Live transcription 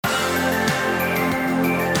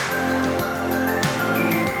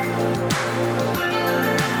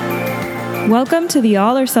Welcome to the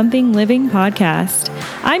All or Something Living podcast.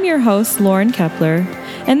 I'm your host, Lauren Kepler,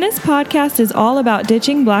 and this podcast is all about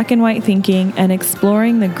ditching black and white thinking and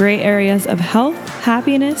exploring the gray areas of health,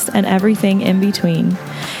 happiness, and everything in between.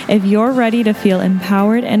 If you're ready to feel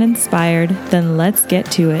empowered and inspired, then let's get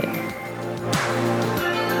to it.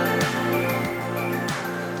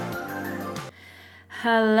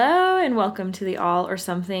 Hello and welcome to the All or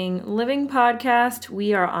Something Living podcast.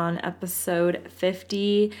 We are on episode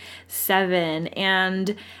 57,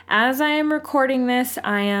 and as I am recording this,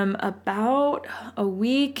 I am about a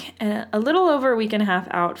little over a week and a half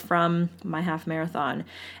out from my half marathon.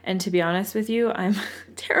 And to be honest with you, I'm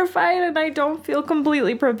terrified and I don't feel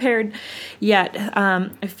completely prepared yet. I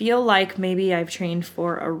feel like maybe I've trained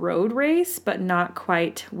for a road race, but not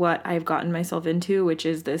quite what I've gotten myself into, which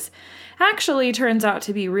is this actually turns out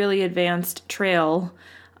to be really advanced trail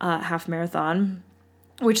half marathon,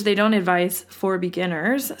 which they don't advise for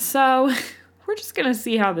beginners. So we're just going to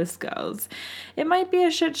see how this goes. It might be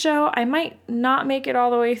a shit show. I might not make it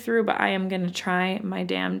all the way through, but I am going to try my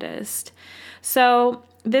damnedest. So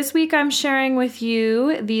this week I'm sharing with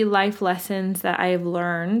you the life lessons that I've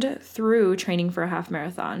learned through training for a half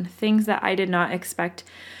marathon, things that I did not expect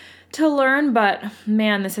to learn, but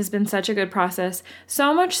man, this has been such a good process.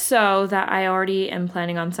 So much so that I already am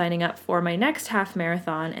planning on signing up for my next half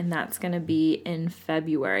marathon, and that's going to be in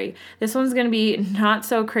February. This one's going to be not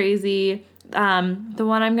so crazy. The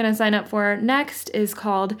one I'm going to sign up for next is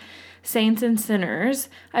called Saints and Sinners.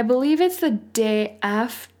 I believe it's the day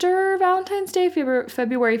after Valentine's Day,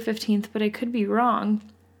 February 15th, but I could be wrong.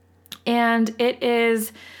 And it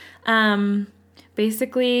is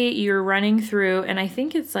basically you're running through, and I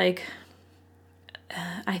think it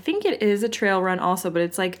is a trail run also, but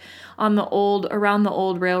it's like around the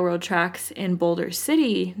old railroad tracks in Boulder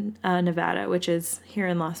City, Nevada, which is here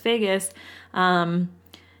in Las Vegas,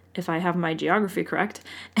 if I have my geography correct.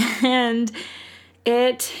 And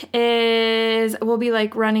we'll be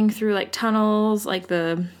like running through like tunnels, like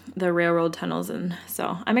the railroad tunnels. And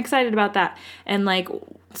so I'm excited about that. And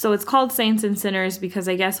so it's called Saints and Sinners because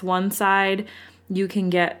I guess one side you can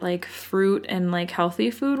get like fruit and like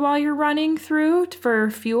healthy food while you're running through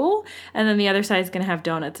for fuel. And then the other side is going to have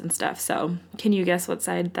donuts and stuff. So can you guess what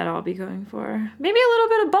side that I'll be going for? Maybe a little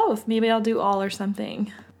bit of both. Maybe I'll do all or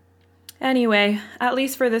something. Anyway, at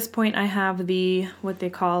least for this point, I have what they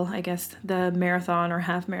call, I guess, the marathon or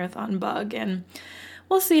half marathon bug. And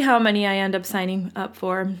we'll see how many I end up signing up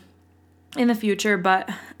for in the future. But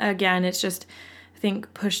again, it's just, I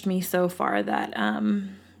think, pushed me so far that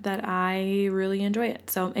I really enjoy it.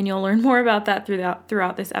 So, and you'll learn more about that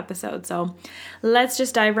throughout this episode. So let's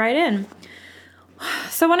just dive right in.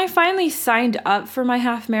 So when I finally signed up for my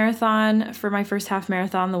half marathon, for my first half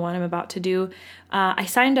marathon, the one I'm about to do, I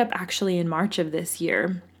signed up actually in March of this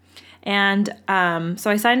year. And so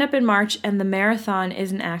I signed up in March, and the marathon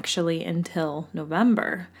isn't actually until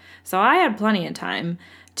November. So I had plenty of time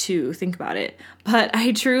to think about it. But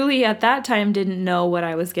I truly at that time didn't know what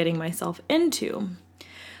I was getting myself into.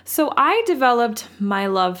 So I developed my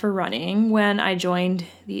love for running when I joined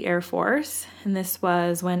the Air Force, and this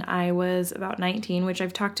was when I was about 19, which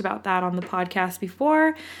I've talked about that on the podcast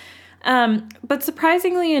before. But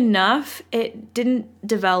surprisingly enough, it didn't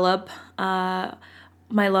develop, my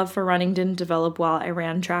love for running didn't develop while I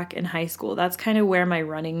ran track in high school. That's kind of where my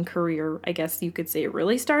running career, I guess you could say,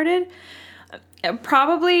 really started.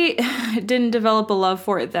 Probably didn't develop a love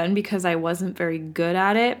for it then because I wasn't very good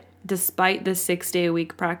at it, despite the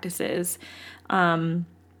 6-day-a-week practices.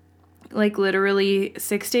 Literally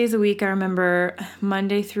 6 days a week. I remember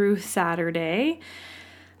Monday through Saturday.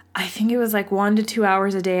 I think it was 1 to 2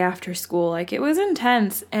 hours a day after school. It was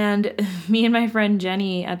intense. And me and my friend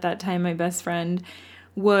Jenny, at that time, my best friend,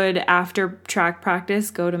 would, after track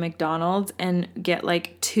practice, go to McDonald's and get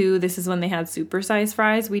two, this is when they had supersized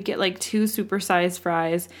fries. We'd get 2 supersized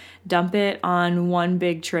fries, dump it on one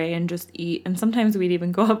big tray and just eat. And sometimes we'd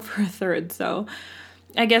even go up for a third. So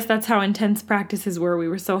I guess that's how intense practices were. We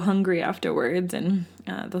were so hungry afterwards, and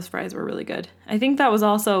those fries were really good. I think that was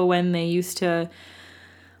also when they used to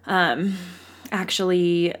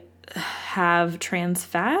actually have trans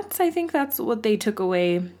fats. I think that's what they took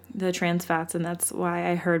away, the trans fats, and that's why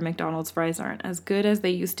I heard McDonald's fries aren't as good as they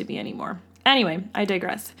used to be anymore. Anyway, I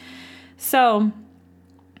digress. So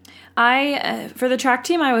for the track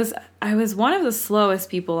team, I was one of the slowest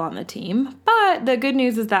people on the team, but the good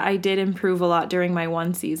news is that I did improve a lot during my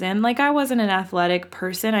one season. I wasn't an athletic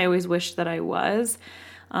person. I always wished that I was,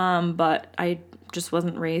 but I just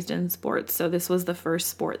wasn't raised in sports, so this was the first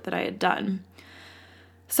sport that I had done.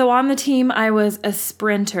 So on the team, I was a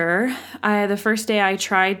sprinter. The first day I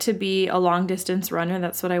tried to be a long distance runner.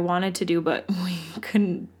 That's what I wanted to do, but me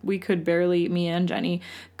and Jenny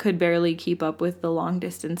could barely keep up with the long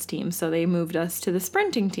distance team. So they moved us to the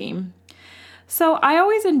sprinting team. So I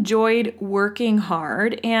always enjoyed working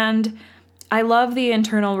hard, and I love the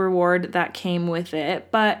internal reward that came with it.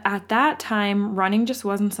 But at that time, running just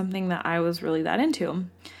wasn't something that I was really that into.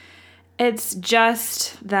 It's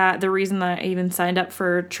just that the reason that I even signed up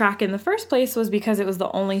for track in the first place was because it was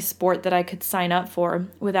the only sport that I could sign up for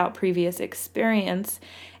without previous experience.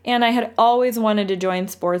 And I had always wanted to join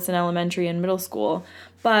sports in elementary and middle school,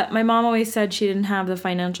 but my mom always said she didn't have the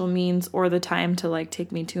financial means or the time to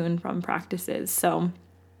take me to and from practices. So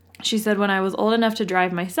she said when I was old enough to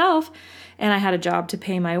drive myself and I had a job to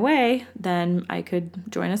pay my way, then I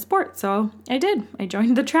could join a sport. So I did. I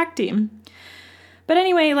joined the track team. But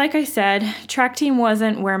anyway, like I said, track team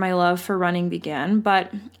wasn't where my love for running began,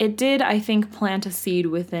 but it did, I think, plant a seed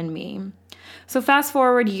within me. So fast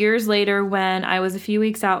forward years later when I was a few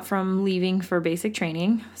weeks out from leaving for basic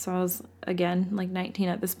training. So I was, again, 19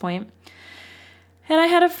 at this point. And I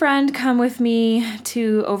had a friend come with me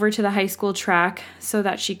over to the high school track so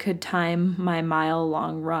that she could time my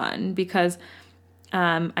mile-long run because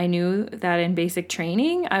I knew that in basic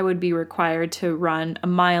training, I would be required to run 1.5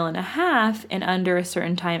 miles in under a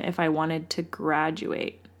certain time if I wanted to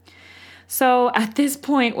graduate. So at this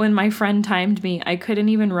point, when my friend timed me, I couldn't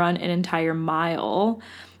even run an entire mile.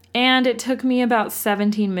 And it took me about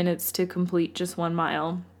 17 minutes to complete just 1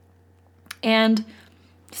 mile. And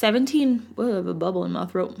 17, I have a bubble in my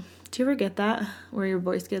throat. Do you ever get that? Where your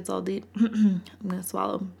voice gets all deep? I'm going to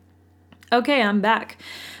swallow. Okay, I'm back.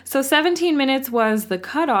 So 17 minutes was the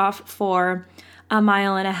cutoff for 1.5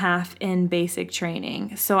 miles in basic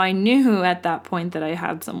training. So I knew at that point that I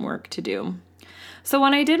had some work to do. So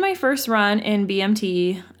when I did my first run in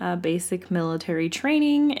BMT, basic military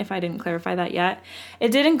training, if I didn't clarify that yet,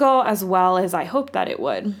 it didn't go as well as I hoped that it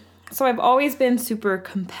would. So I've always been super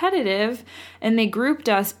competitive, and they grouped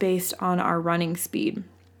us based on our running speed.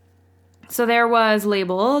 So there was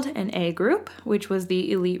labeled an A group, which was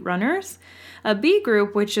the elite runners, a B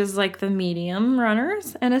group, which is the medium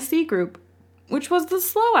runners, and a C group, which was the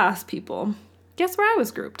slow-ass people. Guess where I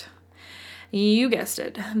was grouped? You guessed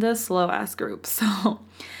it, the slow-ass group. So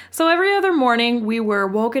every other morning, we were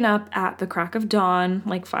woken up at the crack of dawn,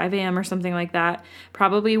 5 a.m. or something like that.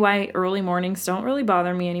 Probably why early mornings don't really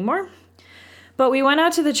bother me anymore. But we went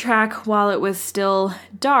out to the track while it was still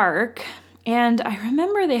dark. And I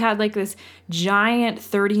remember they had this giant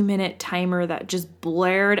 30-minute timer that just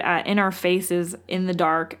blared in our faces in the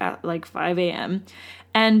dark at 5 a.m.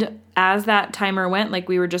 And as that timer went,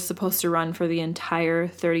 we were just supposed to run for the entire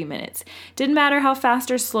 30 minutes. Didn't matter how fast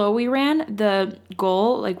or slow we ran, the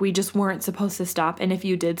goal, we just weren't supposed to stop. And if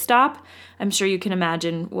you did stop, I'm sure you can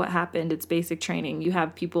imagine what happened. It's basic training. You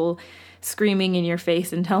have people screaming in your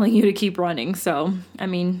face and telling you to keep running. So,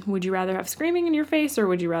 would you rather have screaming in your face or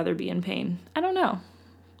would you rather be in pain? I don't know.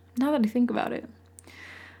 Now that I think about it.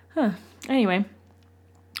 Anyway.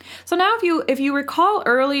 So now if you recall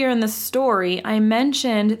earlier in the story, I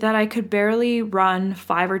mentioned that I could barely run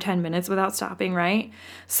 5 or 10 minutes without stopping, right?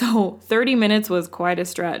 So 30 minutes was quite a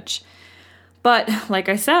stretch. But like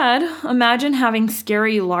I said, imagine having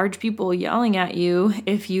scary large people yelling at you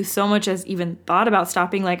if you so much as even thought about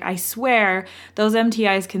stopping. I swear those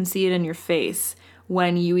MTIs can see it in your face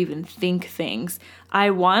when you even think things.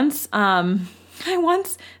 I once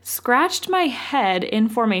scratched my head in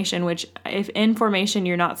formation, which if in formation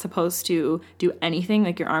you're not supposed to do anything,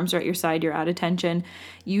 your arms are at your side, you're at attention,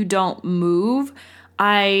 you don't move.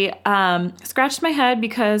 I scratched my head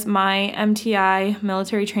because my MTI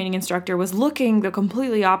military training instructor was looking the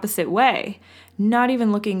completely opposite way, not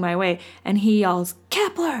even looking my way. And he yells,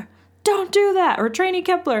 "Kepler, don't do that," or "Trainee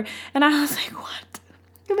Kepler." And I was like, what?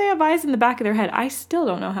 Do they have eyes in the back of their head? I still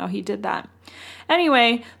don't know how he did that.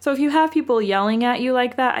 Anyway, so if you have people yelling at you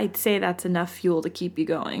like that, I'd say that's enough fuel to keep you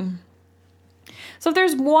going. So if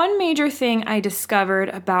there's one major thing I discovered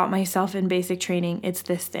about myself in basic training, it's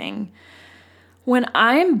this thing. When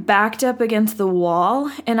I'm backed up against the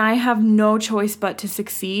wall and I have no choice but to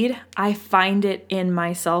succeed, I find it in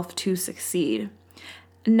myself to succeed.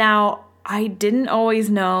 Now, I didn't always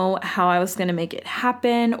know how I was going to make it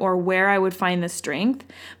happen or where I would find the strength,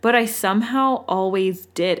 but I somehow always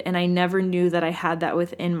did, and I never knew that I had that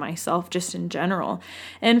within myself just in general.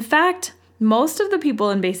 In fact, most of the people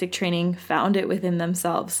in basic training found it within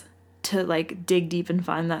themselves to dig deep and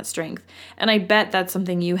find that strength. And I bet that's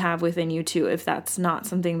something you have within you too. If that's not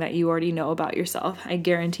something that you already know about yourself, I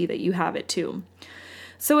guarantee that you have it too.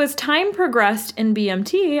 So as time progressed in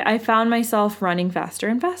BMT, I found myself running faster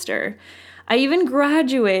and faster. I even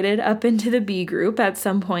graduated up into the B group at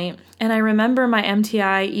some point, and I remember my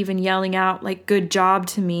MTI even yelling out like good job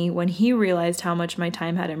to me when he realized how much my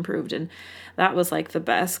time had improved, and that was like the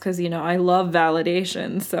best because, I love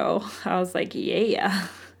validation, so I was like, yeah,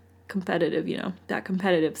 competitive, that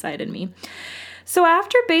competitive side in me. So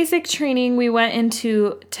after basic training, we went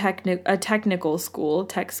into a technical school,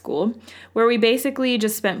 tech school, where we basically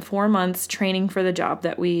just spent 4 months training for the job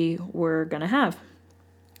that we were going to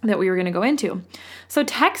go into. So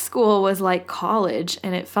tech school was like college,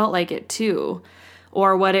 and it felt like it too,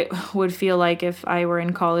 or what it would feel like if I were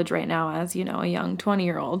in college right now as, a young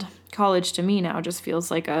 20-year-old. College to me now just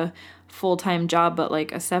feels like a full-time job, but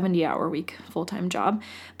like a 70-hour week full-time job.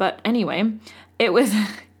 But anyway,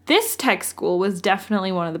 this tech school was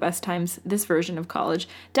definitely one of the best times, this version of college,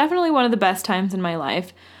 definitely one of the best times in my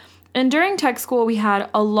life. And during tech school, we had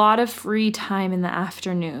a lot of free time in the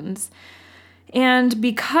afternoons. And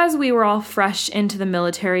because we were all fresh into the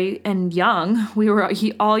military and young, we were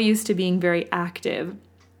all used to being very active.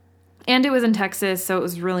 And it was in Texas, so it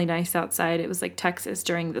was really nice outside. It was like Texas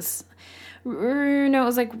during this, no, it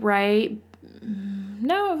was like it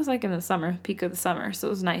was like in the summer, peak of the summer. So it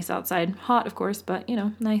was nice outside. Hot, of course, but,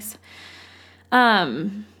 nice.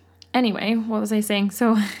 Anyway, what was I saying?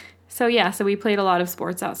 So we played a lot of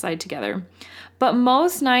sports outside together. But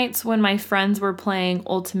most nights when my friends were playing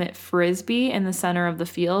ultimate frisbee in the center of the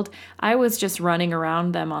field, I was just running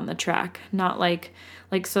around them on the track. Not like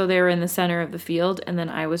so they were in the center of the field and then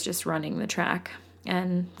I was just running the track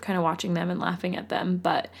and kind of watching them and laughing at them.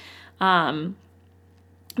 But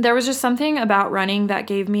there was just something about running that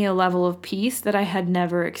gave me a level of peace that I had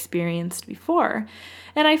never experienced before.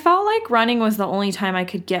 And I felt like running was the only time I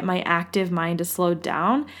could get my active mind to slow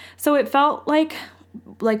down. So it felt like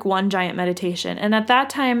one giant meditation. And at that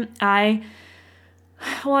time, I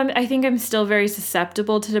think I'm still very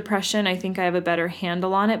susceptible to depression. I think I have a better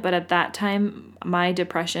handle on it. But at that time, my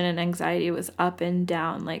depression and anxiety was up and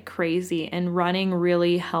down like crazy. And running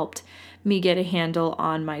really helped me get a handle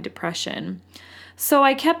on my depression. So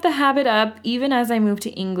I kept the habit up even as I moved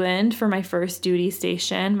to England for my first duty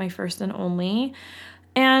station, my first and only.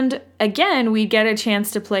 And again, we'd get a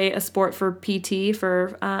chance to play a sport for PT,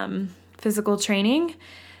 for physical training.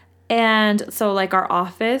 And so like our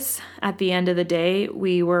office at the end of the day,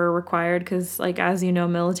 we were required, because like, as you know,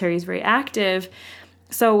 military is very active.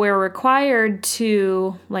 So we're required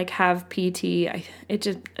to like have PT. It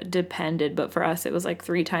just depended, but for us, it was like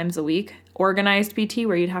 3 times a week, organized PT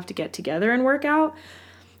where you'd have to get together and work out.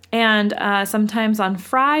 And sometimes on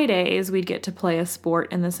Fridays, we'd get to play a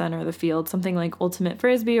sport in the center of the field, something like ultimate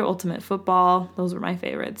frisbee or ultimate football. Those were my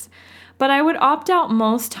favorites. But I would opt out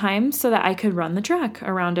most times so that I could run the track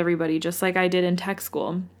around everybody, just like I did in tech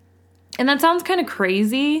school. And that sounds kind of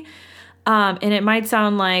crazy. And it might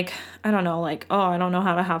sound like, I don't know, like, oh, I don't know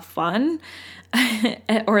how to have fun.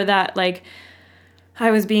 Or that like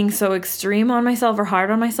I was being so extreme on myself or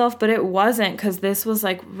hard on myself, but it wasn't, because this was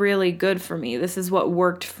like really good for me. This is what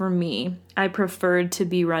worked for me. I preferred to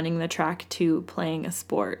be running the track to playing a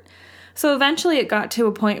sport. So eventually it got to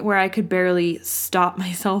a point where I could barely stop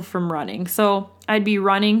myself from running. So I'd be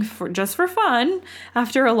running just for fun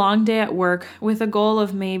after a long day at work with a goal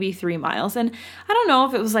of maybe 3 miles. And I don't know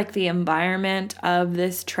if it was like the environment of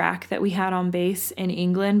this track that we had on base in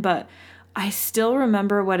England, but I still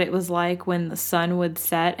remember what it was like when the sun would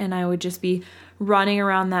set and I would just be running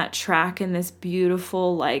around that track in this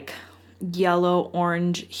beautiful like yellow,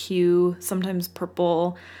 orange hue, sometimes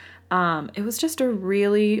purple. It was just a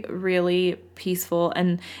really, really peaceful,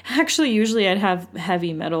 and actually usually I'd have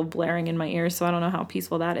heavy metal blaring in my ears, so I don't know how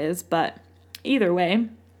peaceful that is, but either way,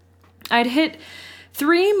 I'd hit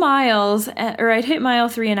 3 miles, or I'd hit mile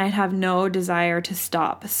 3 and I'd have no desire to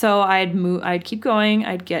stop. So I'd keep going.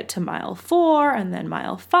 I'd get to mile 4 and then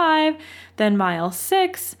mile 5, then mile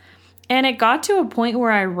 6. And it got to a point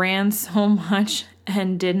where I ran so much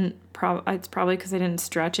and it's probably because I didn't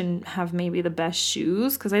stretch and have maybe the best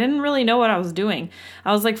shoes, because I didn't really know what I was doing.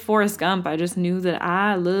 I was like Forrest Gump. I just knew that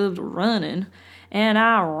I loved running and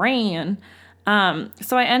I ran.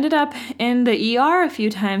 So I ended up in the ER a few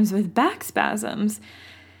times with back spasms,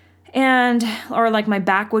 or like my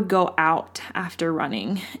back would go out after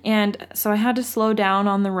running. And so I had to slow down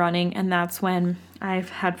on the running, and that's when I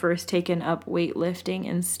had first taken up weightlifting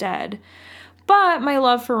instead. But my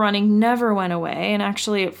love for running never went away, and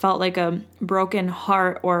actually it felt like a broken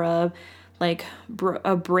heart or a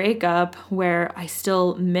breakup where I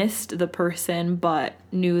still missed the person but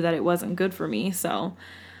knew that it wasn't good for me. So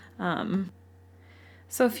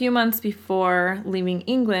So a few months before leaving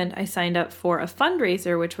England, I signed up for a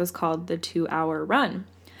fundraiser, which was called the 2-Hour Run.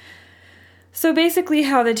 So basically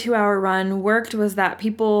how the 2-hour run worked was that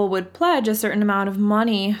people would pledge a certain amount of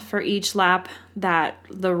money for each lap that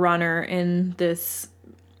the runner in this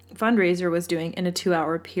fundraiser was doing in a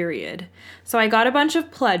 2-hour period. So I got a bunch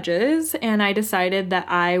of pledges and I decided that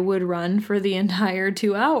I would run for the entire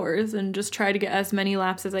 2 hours and just try to get as many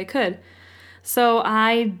laps as I could. So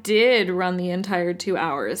I did run the entire 2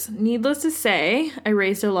 hours. Needless to say, I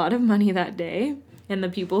raised a lot of money that day, and the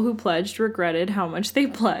people who pledged regretted how much they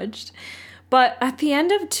pledged. But at the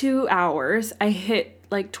end of 2 hours, I hit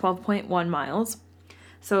like 12.1 miles.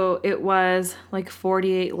 So it was like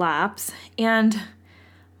 48 laps, and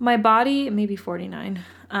my body, maybe 49,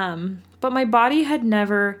 but my body had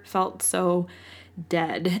never felt so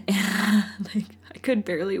dead. Like I could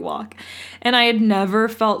barely walk, and I had never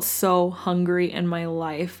felt so hungry in my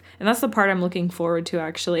life. And that's the part I'm looking forward to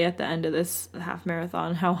actually at the end of this half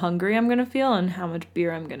marathon, how hungry I'm going to feel and how much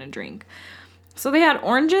beer I'm going to drink. So they had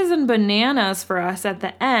oranges and bananas for us at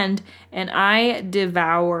the end, and I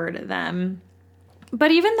devoured them.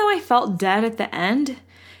 But even though I felt dead at the end,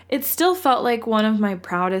 it still felt like one of my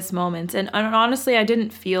proudest moments. And honestly, I didn't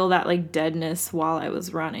feel that like deadness while I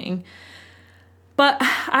was running. But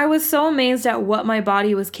I was so amazed at what my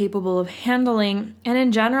body was capable of handling. And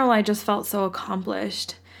in general, I just felt so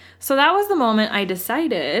accomplished. So that was the moment I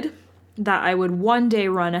decided that I would one day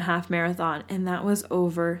run a half marathon. And that was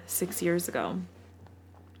over 6 years ago.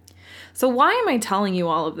 So why am I telling you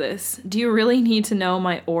all of this? Do you really need to know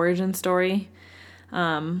my origin story?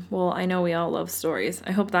 Well, I know we all love stories.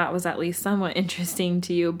 I hope that was at least somewhat interesting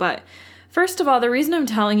to you. But first of all, the reason I'm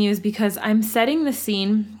telling you is because I'm setting the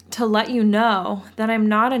scene to let you know that I'm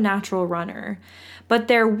not a natural runner. But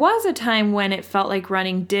there was a time when it felt like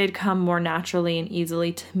running did come more naturally and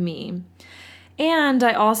easily to me. And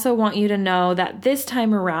I also want you to know that this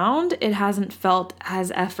time around, it hasn't felt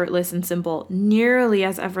as effortless and simple, nearly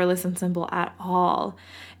as effortless and simple at all.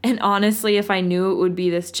 And honestly, if I knew it would be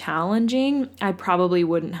this challenging, I probably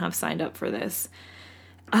wouldn't have signed up for this.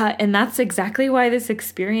 And that's exactly why this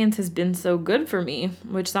experience has been so good for me,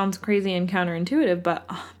 which sounds crazy and counterintuitive,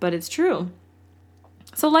 but it's true.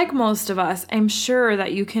 So like most of us, I'm sure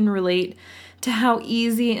that you can relate to how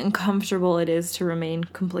easy and comfortable it is to remain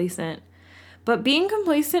complacent. But being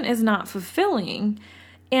complacent is not fulfilling.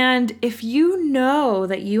 And if you know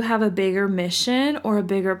that you have a bigger mission or a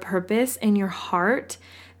bigger purpose in your heart,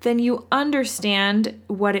 then you understand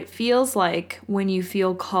what it feels like when you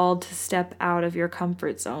feel called to step out of your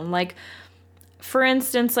comfort zone. Like, for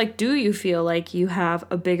instance, like, do you feel like you have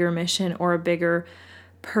a bigger mission or a bigger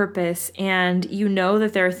purpose, and you know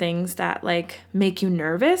that there are things that like make you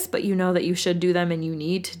nervous, but you know that you should do them and you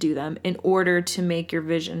need to do them in order to make your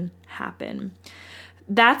vision happen?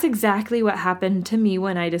 That's exactly what happened to me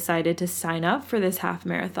when I decided to sign up for this half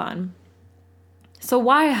marathon. So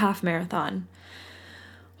why a half marathon?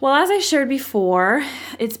 Well, as I shared before,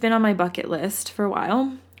 it's been on my bucket list for a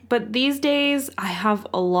while, but these days I have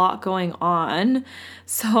a lot going on,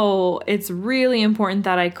 so it's really important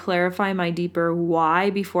that I clarify my deeper why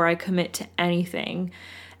before I commit to anything.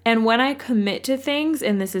 And when I commit to things,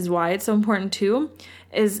 and this is why it's so important too,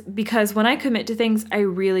 is because when I commit to things, I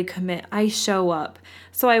really commit. I show up.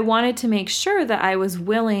 So I wanted to make sure that I was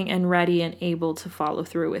willing and ready and able to follow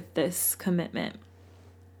through with this commitment.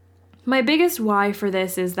 My biggest why for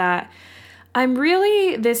this is that I'm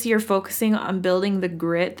really this year focusing on building the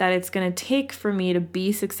grit that it's going to take for me to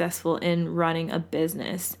be successful in running a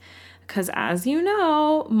business. Because as you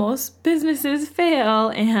know, most businesses fail,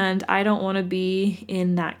 and I don't want to be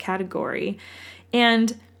in that category.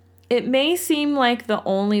 And it may seem like the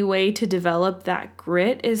only way to develop that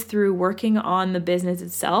grit is through working on the business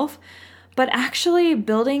itself, but actually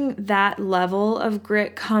building that level of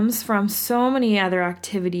grit comes from so many other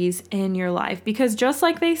activities in your life. Because just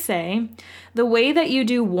like they say, the way that you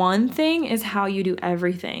do one thing is how you do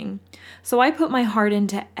everything. So I put my heart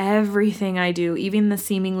into everything I do, even the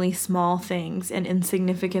seemingly small things and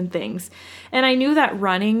insignificant things. And I knew that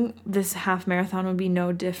running this half marathon would be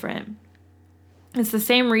no different. It's the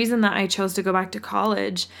same reason that I chose to go back to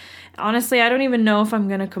college. Honestly, I don't even know if I'm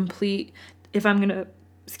going to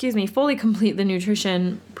fully complete the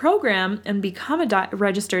nutrition program and become a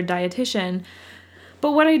registered dietitian.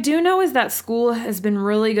 But what I do know is that school has been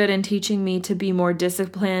really good in teaching me to be more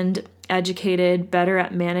disciplined, educated, better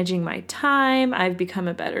at managing my time. I've become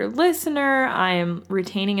a better listener. I am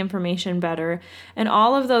retaining information better. And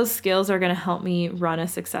all of those skills are going to help me run a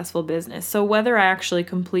successful business. So whether I actually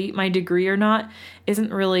complete my degree or not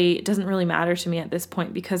doesn't really matter to me at this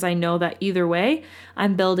point, because I know that either way,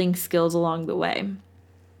 I'm building skills along the way.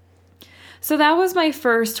 So that was my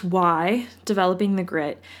first why, developing the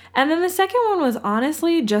grit. And then the second one was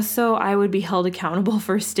honestly just so I would be held accountable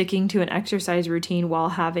for sticking to an exercise routine while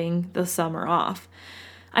having the summer off.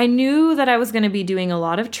 I knew that I was going to be doing a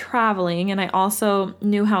lot of traveling, and I also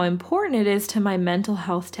knew how important it is to my mental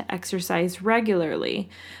health to exercise regularly.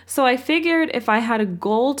 So I figured if I had a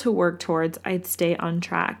goal to work towards, I'd stay on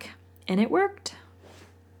track. And it worked.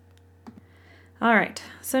 All right,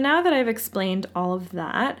 so now that I've explained all of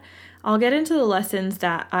that, I'll get into the lessons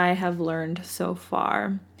that I have learned so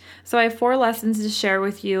far. So I have 4 lessons to share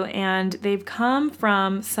with you, and they've come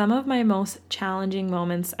from some of my most challenging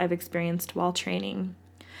moments I've experienced while training.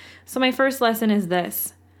 So my first lesson is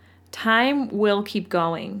this: time will keep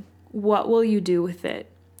going. What will you do with it?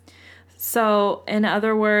 So in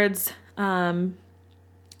other words,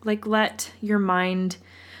 let your mind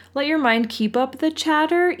keep up the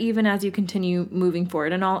chatter even as you continue moving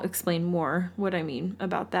forward. And I'll explain more what I mean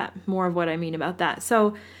about that.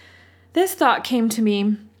 So this thought came to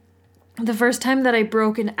me the first time that I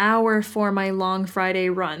broke an hour for my long Friday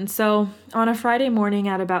run. So on a Friday morning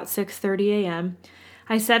at about 6:30 a.m.,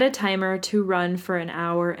 I set a timer to run for an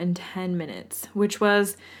hour and 10 minutes, which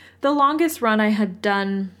was the longest run I had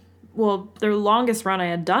done. Well, the longest run I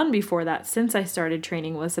had done before that since I started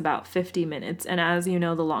training was about 50 minutes. And as you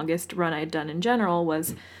know, the longest run I'd done in general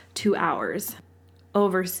was 2 hours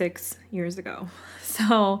over 6 years ago.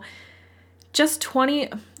 So just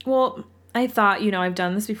I thought, I've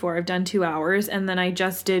done this before. I've done 2 hours, and then I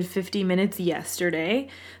just did 50 minutes yesterday.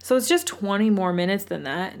 So it's just 20 more minutes than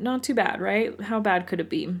that. Not too bad, right? How bad could it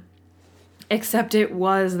be? Except it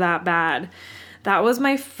was that bad. That was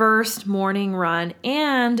my first morning run,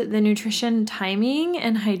 and the nutrition timing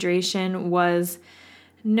and hydration was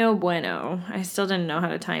no bueno. I still didn't know how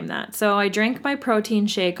to time that. So I drank my protein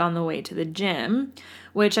shake on the way to the gym,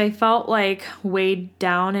 which I felt like weighed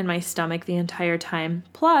down in my stomach the entire time.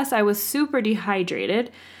 Plus, I was super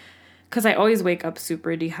dehydrated because I always wake up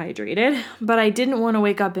super dehydrated, but I didn't want to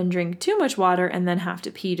wake up and drink too much water and then have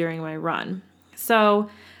to pee during my run. So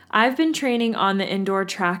I've been training on the indoor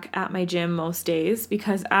track at my gym most days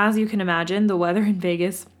because, as you can imagine, the weather in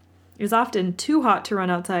Vegas is often too hot to run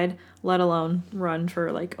outside, let alone run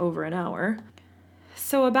for like over an hour.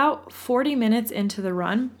 So about 40 minutes into the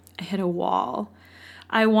run, I hit a wall.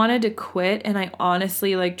 I wanted to quit, and I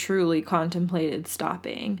honestly, truly contemplated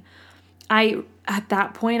stopping. At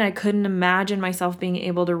that point, I couldn't imagine myself being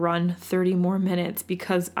able to run 30 more minutes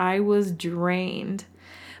because I was drained.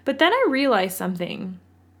 But then I realized something.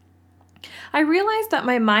 I realized that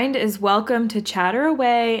my mind is welcome to chatter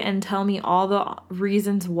away and tell me all the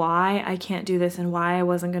reasons why I can't do this and why I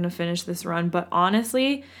wasn't going to finish this run. But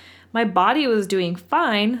honestly, my body was doing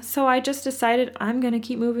fine, so I just decided I'm going to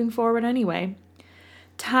keep moving forward anyway.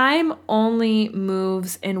 Time only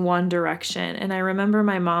moves in one direction, and I remember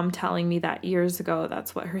my mom telling me that years ago.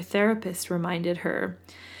 That's what her therapist reminded her.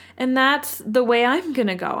 And that's the way I'm going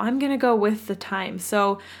to go. I'm going to go with the time.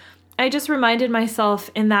 So I just reminded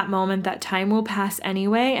myself in that moment that time will pass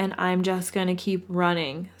anyway, and I'm just going to keep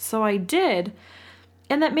running. So I did.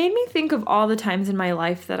 And that made me think of all the times in my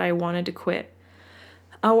life that I wanted to quit.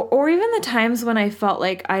 Or even the times when I felt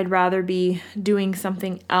like I'd rather be doing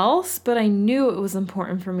something else, but I knew it was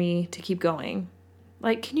important for me to keep going.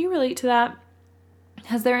 Can you relate to that?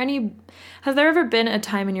 Has there ever been a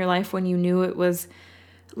time in your life when you knew it was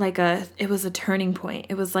a turning point?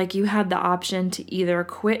 It was like you had the option to either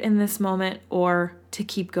quit in this moment or to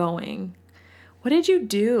keep going. What did you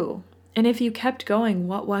do? And if you kept going,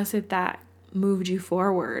 what was it that moved you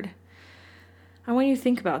forward? I want you to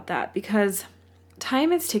think about that because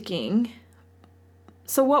time is ticking.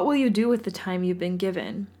 So what will you do with the time you've been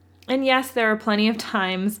given? And yes, there are plenty of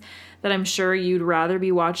times that I'm sure you'd rather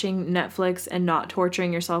be watching Netflix and not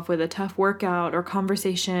torturing yourself with a tough workout or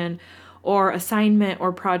conversation or assignment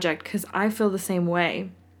or project, because I feel the same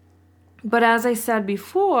way. But as I said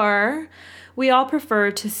before, we all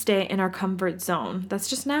prefer to stay in our comfort zone. That's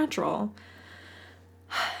just natural.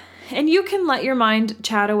 And you can let your mind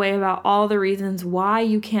chat away about all the reasons why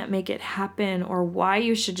you can't make it happen or why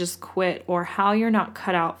you should just quit or how you're not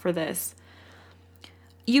cut out for this.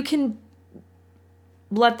 You can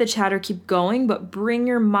let the chatter keep going, but bring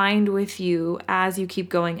your mind with you as you keep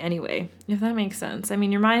going anyway, if that makes sense. I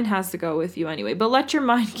mean, your mind has to go with you anyway, but let your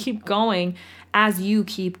mind keep going as you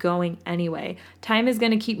keep going anyway. Time is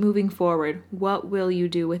going to keep moving forward. What will you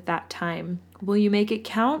do with that time? Will you make it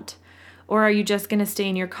count? Or are you just going to stay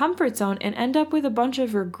in your comfort zone and end up with a bunch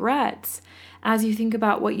of regrets as you think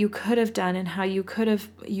about what you could have done and how you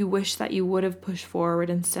wish that you would have pushed forward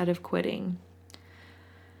instead of quitting?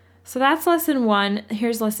 So that's lesson 1.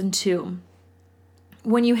 Here's lesson 2.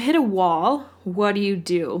 when you hit a wall, what do you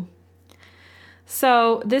do?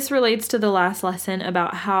 So this relates to the last lesson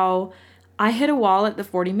about how I hit a wall at the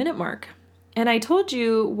 40-minute mark. And I told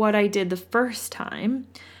you what I did the first time.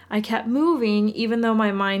 I kept moving even though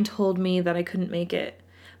my mind told me that I couldn't make it.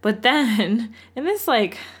 But then, and this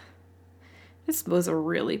was a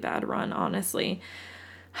really bad run, honestly.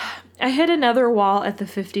 I hit another wall at the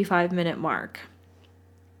 55-minute mark.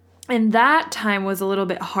 And that time was a little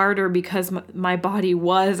bit harder because my body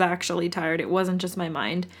was actually tired. It wasn't just my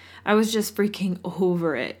mind. I was just freaking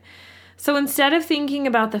over it. So instead of thinking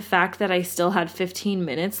about the fact that I still had 15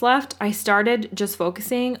 minutes left, I started just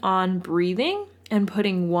focusing on breathing and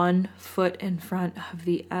putting one foot in front of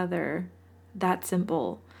the other. That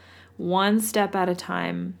simple. One step at a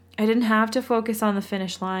time. I didn't have to focus on the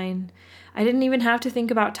finish line. I didn't even have to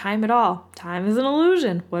think about time at all. Time is an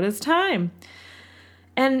illusion. What is time?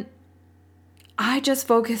 And I just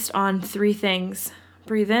focused on 3 things.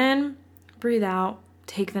 Breathe in, breathe out,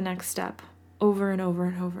 take the next step. Over and over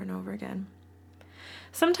and over and over again.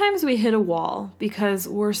 Sometimes we hit a wall because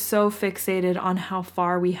we're so fixated on how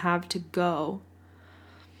far we have to go.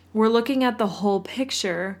 We're looking at the whole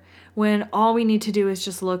picture when all we need to do is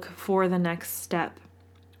just look for the next step.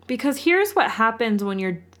 Because here's what happens when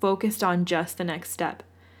you're focused on just the next step.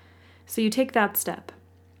 So you take that step,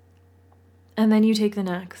 and then you take the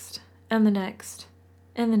next, and the next,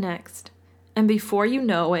 and the next. And before you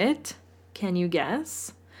know it, can you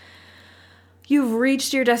guess? You've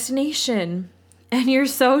reached your destination, and you're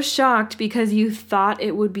so shocked because you thought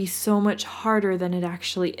it would be so much harder than it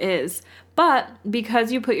actually is. But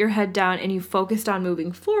because you put your head down and you focused on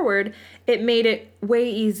moving forward, it made it way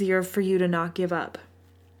easier for you to not give up.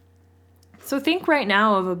 So think right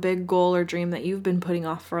now of a big goal or dream that you've been putting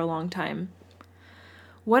off for a long time.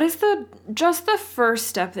 What is just the first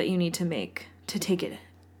step that you need to make to take it?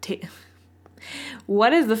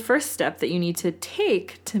 What is the first step that you need to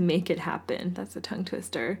take to make it happen? That's a tongue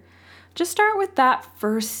twister. Just start with that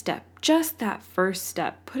first step. Just that first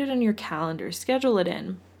step. Put it on your calendar. Schedule it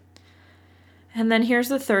in. And then here's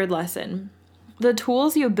the third lesson. The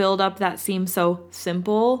tools you build up that seem so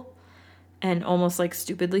simple and almost like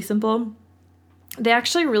stupidly simple, they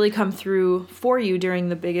actually really come through for you during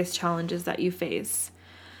the biggest challenges that you face.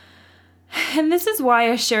 And this is why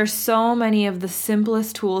I share so many of the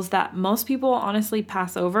simplest tools that most people honestly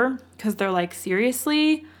pass over because they're like,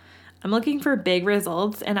 seriously, I'm looking for big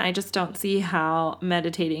results and I just don't see how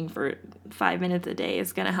meditating for 5 minutes a day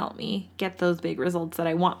is going to help me get those big results that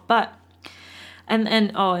I want. But,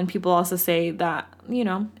 and people also say that,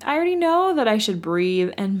 I already know that I should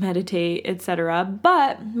breathe and meditate, etc.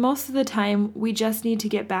 But most of the time, we just need to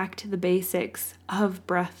get back to the basics of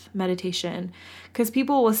breath meditation because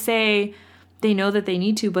people will say they know that they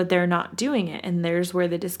need to, but they're not doing it. And there's where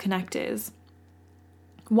the disconnect is.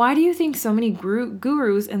 Why do you think so many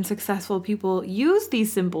gurus and successful people use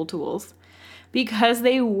these simple tools? Because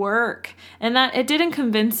they work. And that it didn't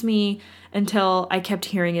convince me until I kept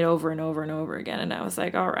hearing it over and over and over again. And I was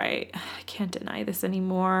like, all right, I can't deny this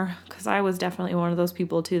anymore. Because I was definitely one of those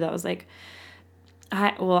people too that was like,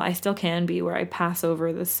 I still can be, where I pass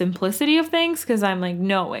over the simplicity of things because I'm like,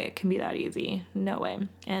 no way it can be that easy. No way.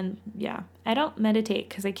 And yeah, I don't meditate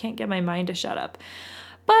because I can't get my mind to shut up.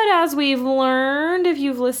 But as we've learned, if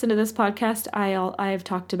you've listened to this podcast, I've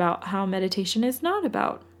talked about how meditation is not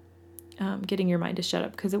about getting your mind to shut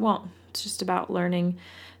up, because it won't. It's just about learning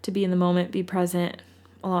to be in the moment, be present,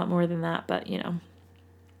 a lot more than that. But,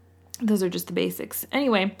 those are just the basics.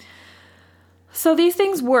 Anyway, so these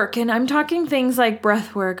things work, and I'm talking things like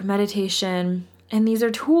breath work, meditation, and these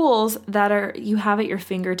are tools that you have at your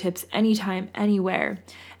fingertips anytime, anywhere.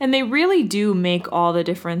 And they really do make all the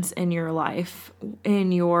difference in your life,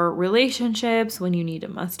 in your relationships, when you need to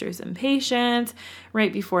muster some patience,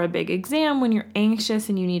 right before a big exam, when you're anxious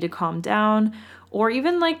and you need to calm down, or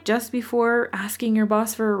even like just before asking your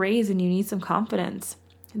boss for a raise and you need some confidence.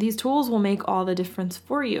 These tools will make all the difference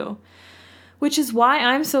for you. Which is why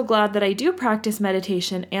I'm so glad that I do practice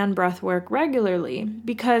meditation and breath work regularly,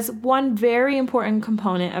 because one very important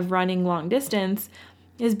component of running long distance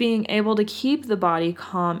is being able to keep the body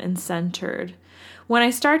calm and centered. When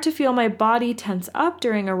I start to feel my body tense up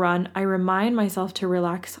during a run, I remind myself to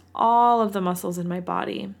relax all of the muscles in my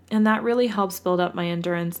body, and that really helps build up my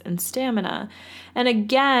endurance and stamina. And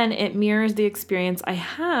again, it mirrors the experience I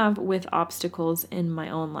have with obstacles in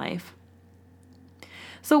my own life.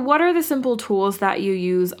 So what are the simple tools that you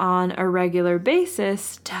use on a regular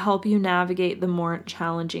basis to help you navigate the more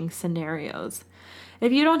challenging scenarios?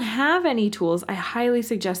 If you don't have any tools, I highly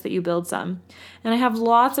suggest that you build some. And I have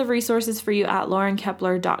lots of resources for you at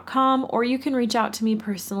laurenkepler.com, or you can reach out to me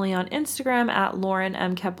personally on Instagram at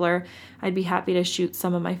laurenmkepler. I'd be happy to shoot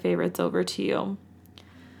some of my favorites over to you.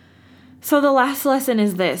 So the last lesson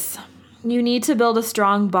is this. You need to build a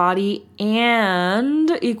strong body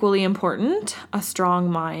and, equally important, a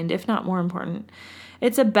strong mind, if not more important.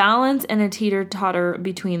 It's a balance and a teeter-totter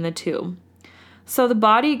between the two. So the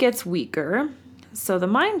body gets weaker, so the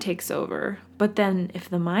mind takes over. But then if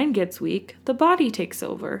the mind gets weak, the body takes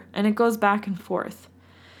over, and it goes back and forth.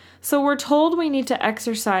 So we're told we need to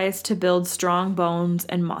exercise to build strong bones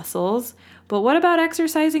and muscles, but what about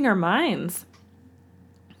exercising our minds?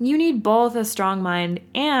 You need both a strong mind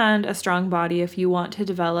and a strong body if you want to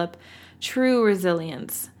develop true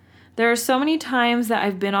resilience. There are so many times that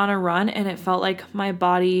I've been on a run and it felt like my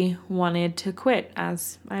body wanted to quit,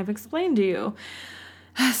 as I've explained to you.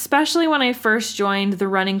 Especially when I first joined the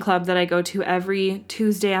running club that I go to every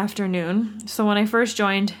Tuesday afternoon. So when I first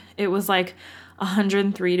joined, it was like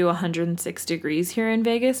 103 to 106 degrees here in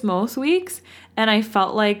Vegas most weeks, and I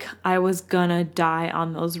felt like I was gonna die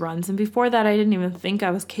on those runs. And before that, I didn't even think I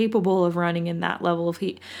was capable of running in that level of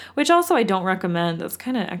heat, which also I don't recommend. That's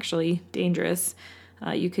kind of actually dangerous.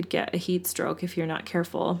 You could get a heat stroke if you're not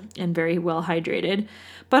careful and very well hydrated.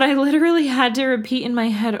 But I literally had to repeat in my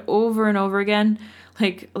head over and over again,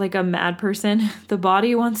 like a mad person, the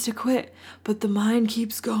body wants to quit, but the mind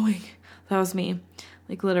keeps going. That was me.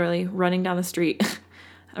 Like literally running down the street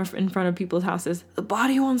in front of people's houses. The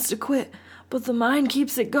body wants to quit, but the mind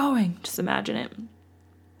keeps it going. Just imagine it.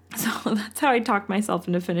 So that's how I talked myself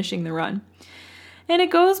into finishing the run. And it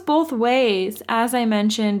goes both ways, as I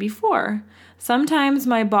mentioned before. Sometimes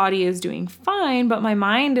my body is doing fine, but my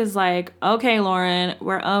mind is like, okay, Lauren,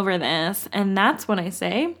 we're over this. And that's when I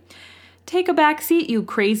say, take a back seat, you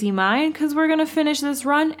crazy mind, because we're going to finish this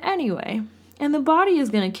run anyway. And the body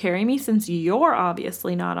is going to carry me since you're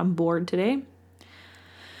obviously not on board today.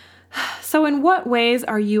 So in what ways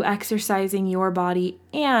are you exercising your body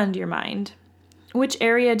and your mind? Which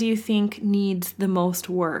area do you think needs the most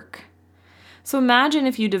work? So imagine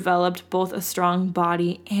if you developed both a strong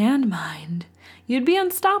body and mind. You'd be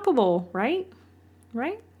unstoppable, right?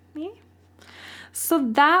 Right? Yeah. So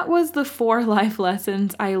that was the 4 life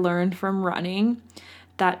lessons I learned from running.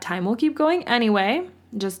 That time will keep going anyway.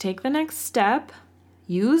 Just take the next step.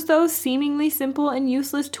 Use those seemingly simple and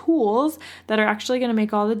useless tools that are actually going to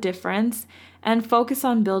make all the difference, and focus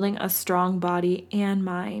on building a strong body and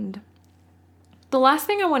mind. The last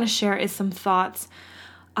thing I want to share is some thoughts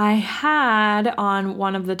I had on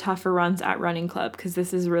one of the tougher runs at Running Club, because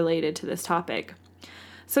this is related to this topic.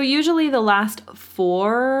 So usually the last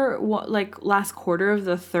quarter of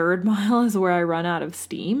the 3rd mile is where I run out of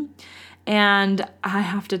steam. And I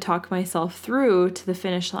have to talk myself through to the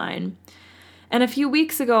finish line. And a few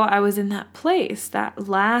weeks ago, I was in that place, that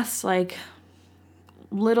last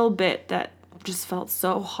little bit that just felt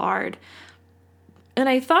so hard. And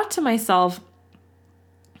I thought to myself,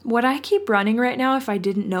 would I keep running right now if I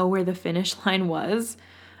didn't know where the finish line was?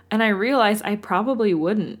 And I realized I probably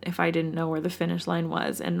wouldn't if I didn't know where the finish line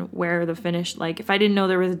was and where the finish, if I didn't know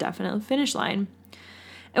there was a definite finish line.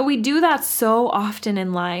 And we do that so often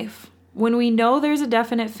in life. When we know there's a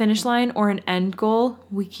definite finish line or an end goal,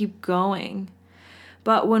 we keep going.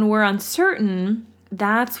 But when we're uncertain,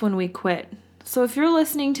 that's when we quit. So if you're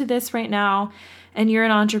listening to this right now and you're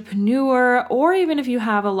an entrepreneur, or even if you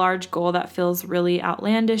have a large goal that feels really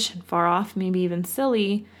outlandish and far off, maybe even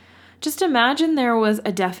silly, just imagine there was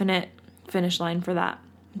a definite finish line for that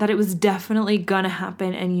it was definitely gonna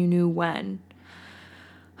happen and you knew when.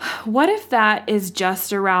 What if that is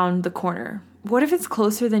just around the corner? What if it's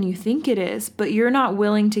closer than you think it is, but you're not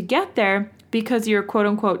willing to get there because you're quote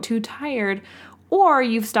unquote too tired, or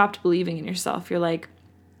you've stopped believing in yourself? You're like,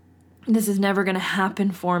 this is never going to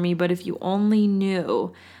happen for me, but if you only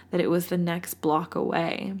knew that it was the next block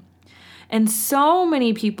away. And so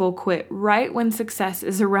many people quit right when success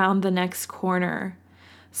is around the next corner.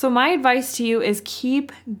 So my advice to you is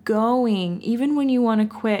keep going, even when you want to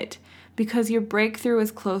quit, because your breakthrough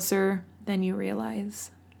is closer than you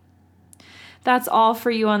realize. That's all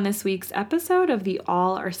for you on this week's episode of the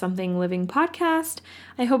All or Something Living podcast.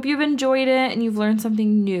 I hope you've enjoyed it and you've learned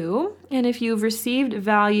something new. And if you've received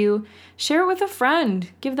value, share it with a friend.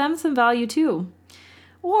 Give them some value too.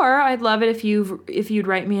 Or I'd love it if you'd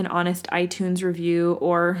write me an honest iTunes review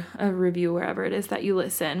or a review wherever it is that you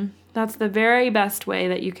listen. That's the very best way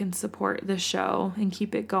that you can support the show and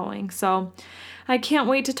keep it going. So I can't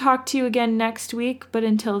wait to talk to you again next week. But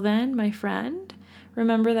until then, my friend,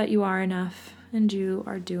 remember that you are enough and you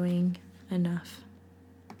are doing enough.